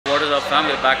What is up fam,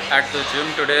 we're back at the gym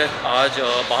today. आज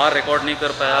बाहर record नहीं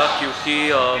कर पाया क्योंकि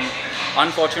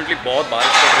unfortunately बहुत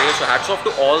बारिश पड़ रही है. So hats off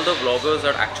to all the vloggers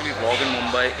that actually vlog in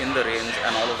Mumbai in the rains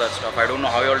and all of that stuff. I don't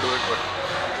know how you all do it,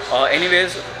 but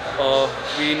anyways,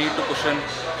 we need to push in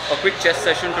a quick chest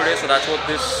session today. So that's what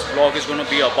this vlog is going to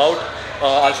be about.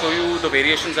 I'll show you the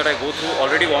variations that I go through.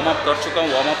 Already warm up कर चुका हूँ.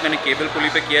 Warm up मैंने cable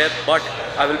pulley पे किया है, but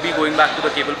I will be going back to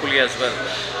the cable pulley as well.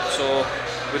 So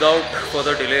without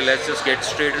further delay, let's just get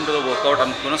straight into the workout. I'm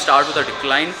going to start with a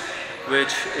decline,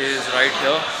 which is right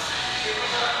here.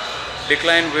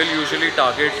 Decline will usually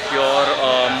target your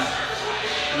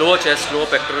lower chest, lower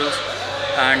pectorals,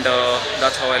 and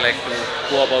that's how I like to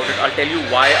go about it. I'll tell you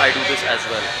why I do this as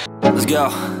well. Let's go.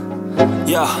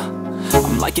 Yeah.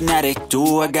 I'm like an addict,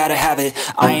 do I gotta have it.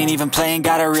 I ain't even playing,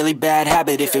 got a really bad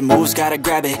habit. If it moves, gotta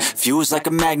grab it, fuse like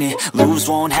a magnet. Lose,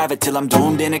 won't have it till I'm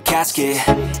doomed in a casket.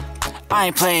 I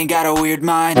ain't playing, got a weird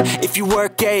mind. If you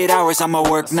work 8 hours, I'ma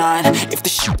work 9. If the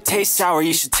shit tastes sour,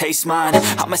 you should taste mine.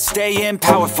 I'ma stay in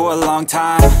power for a long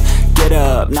time. Get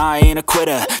up, nah I ain't a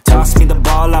quitter. Toss me the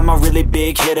ball, I'm a really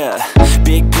big hitter.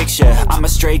 Big picture, I'm a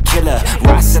straight killer.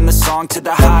 Rising the song to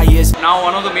the highest. Now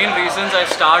one of the main reasons I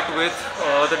start with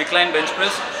the decline bench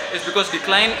press is because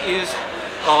decline is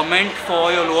meant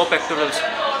for your lower pectorals.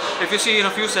 If you see in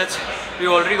a few sets, we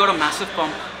already got a massive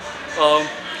pump.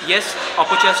 Yes,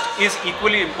 upper chest is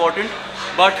equally important,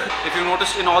 but if you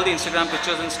noticed in all the Instagram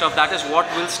pictures and stuff, that is what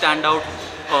will stand out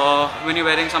when you're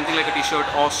wearing something like a t-shirt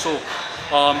or so.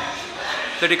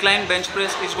 The decline bench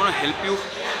press is going to help you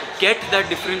get that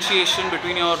differentiation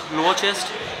between your lower chest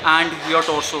and your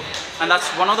torso, and that's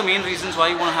one of the main reasons why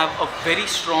you want to have a very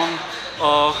strong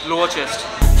lower chest.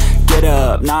 Get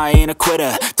up, nah I ain't a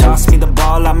quitter. Toss me the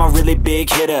ball, I'm a really big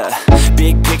hitter.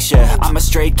 Big picture, I'm a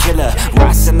straight killer.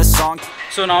 Rising the song.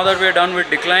 So now that we're done with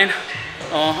decline,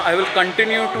 I will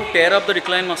continue to tear up the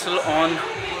decline muscle on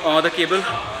the cable.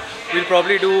 We'll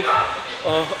probably do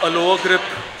a lower grip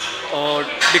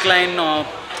decline.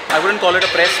 I wouldn't call it a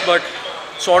press, but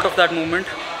sort of that movement.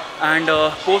 And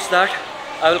post that,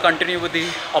 I will continue with the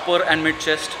upper and mid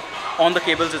chest on the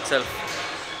cables itself.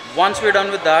 Once we're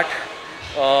done with that,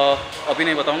 अभी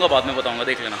नहीं बताऊंगा, बाद में बताऊंगा,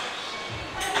 देख लेना.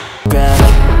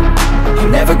 I'm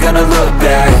never gonna look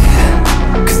back,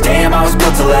 cause damn I was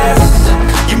built to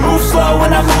last. You move slow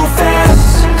and I move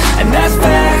fast, and that's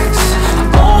facts.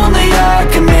 Only I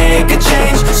can make a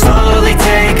change. Slowly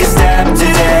take a step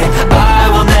today. I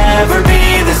will never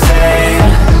be the same,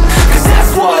 cause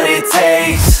that's what it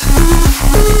takes.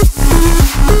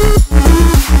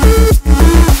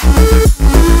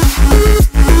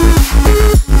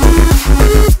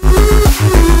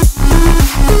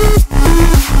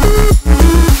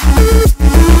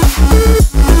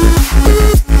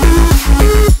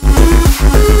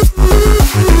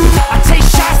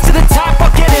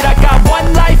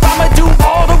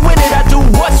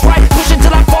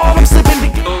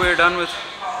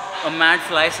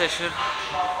 Fly session.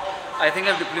 I think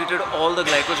I've depleted all the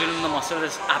glycogen in the muscle.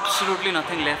 There's absolutely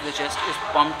nothing left. The chest is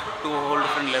pumped to a whole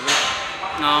different level.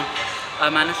 I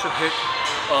managed to hit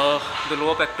the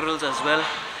lower pectorals as well.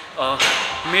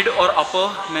 Mid or upper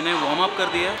मैंने warm up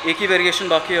कर दिया. एक ही variation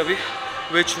बाकी है अभी,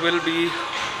 which will be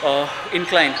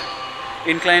incline.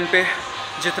 Incline पे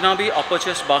जितना भी upper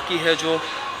chest बाकी है, जो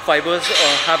fibers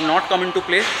have not come into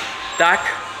play,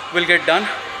 that will get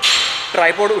done.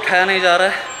 Tripod उठाया नहीं जा रहा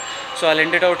है. So I'll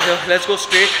end it out here. Let's go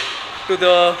straight to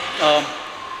the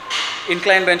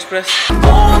incline bench press.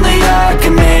 Only I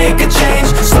can make a change.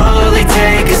 Slowly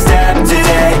take a step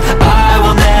today. I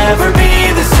will never be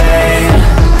the same,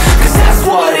 cause that's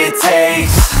what it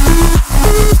takes.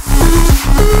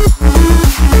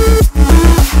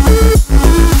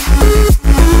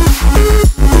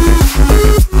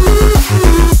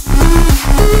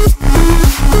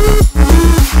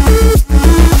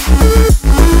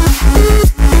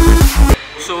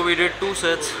 We did 2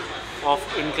 sets of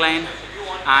incline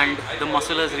and the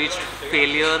muscle has reached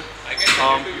failure.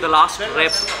 The last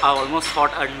rep, I almost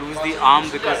thought I'd lose the arm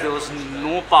because there was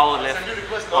no power left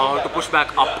to push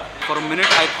back up. For a minute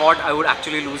I thought I would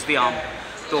actually lose the arm.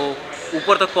 So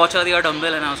ऊपर तक पहुंचा दिया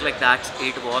dumbbell and I was like, that's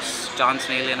it boss, chance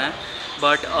नहीं लेना है.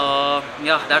 But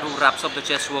yeah, that wraps up the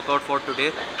chest workout for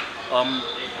today.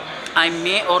 I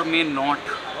may or may not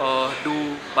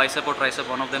do bicep or tricep,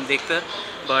 one of them dekhte,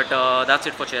 but that's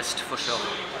it for chest for sure.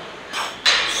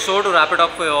 So to wrap it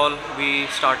up for you all, we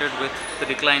started with the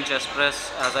decline chest press,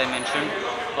 as I mentioned.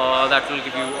 That will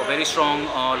give you a very strong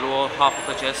lower half of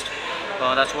the chest.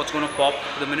 That's what's going to pop.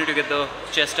 The minute you get the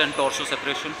chest and torso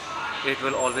separation, it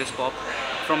will always pop.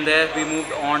 From there we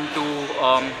moved on to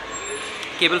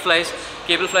cable flies.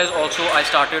 Cable flies also I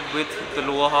started with the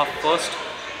lower half first.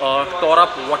 tore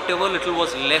up whatever little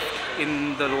was left in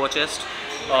the lower chest.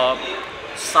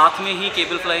 साथ में ही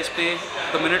cable flies पे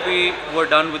the minute we were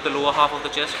done with the lower half of the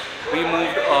chest, we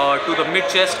moved to the mid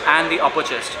chest and the upper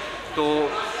chest. तो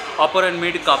upper and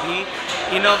mid का भी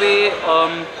in a way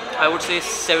I would say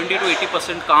 70 to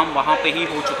 80% काम वहाँ पे ही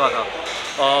हो चुका था.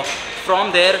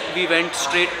 From there we went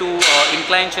straight to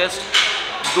incline chest.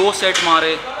 2 set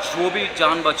मारे, जो भी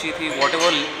जान बची थी, whatever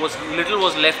was little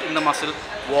was left in the muscle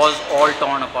was all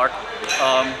torn apart.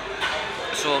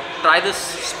 So try this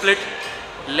split.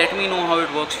 Let me know how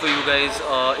it works for you guys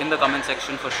in the comment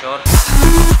section for sure.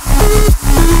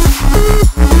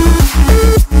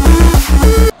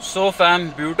 So fam,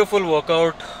 beautiful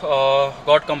workout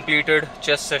got completed,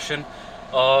 chest session.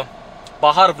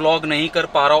 बाहर vlog नहीं कर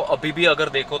पा रहा हूँ अभी भी, अगर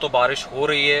देखो तो बारिश हो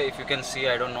रही है. If you can see,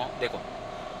 I don't know, देखो.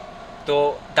 तो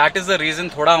दैट इज़ द रीज़न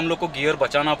थोड़ा हम लोग को गियर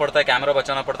बचाना पड़ता है, कैमरा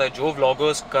बचाना पड़ता है. जो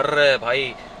व्लॉगर्स कर रहे हैं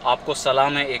भाई, आपको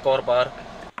सलाम है एक और बार.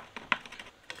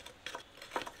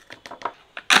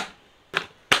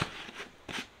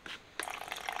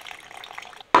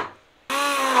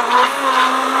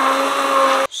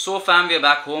 सो fam, we are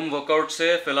back home workout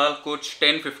से. फिलहाल कुछ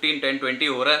 10-15, 10-20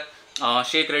 हो रहा है.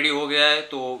 शेक रेडी हो गया है,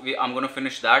 तो I am gonna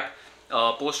finish that.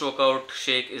 Post workout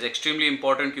shake is extremely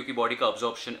important क्योंकि बॉडी का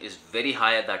absorption is very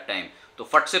high at that time. तो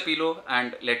फट से P low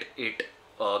and let it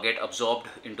get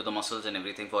absorbed into the muscles and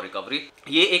everything for recovery.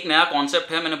 ये एक नया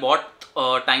concept है, मैंने बहुत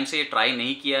टाइम से ये ट्राई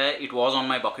नहीं किया है. It was on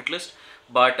my bucket list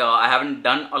but I haven't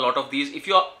done a lot of these.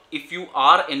 If you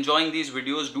are enjoying these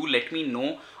videos, do let me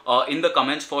know in the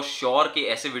comments for sure कि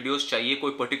ऐसे videos चाहिए,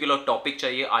 कोई particular topic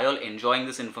चाहिए. आई all enjoying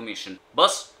this information.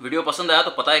 बस video पसंद आया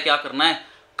तो पता है क्या करना है,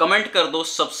 कमेंट कर दो,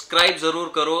 सब्सक्राइब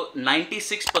जरूर करो.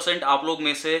 96% आप लोग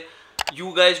में से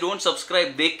यू गाइज डोंट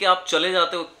सब्सक्राइब. देख के आप चले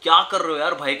जाते हो, क्या कर रहे हो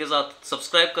यार भाई के साथ.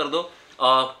 सब्सक्राइब कर दो.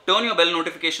 Turn your bell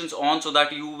notifications on so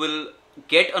that you will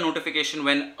get a notification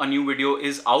when a new video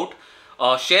is out.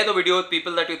 Share the video with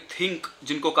people that you think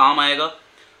जिनको काम आएगा.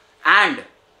 And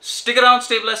stick around,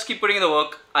 stay blessed, keep putting in the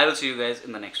work. I will see you guys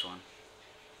in the next one.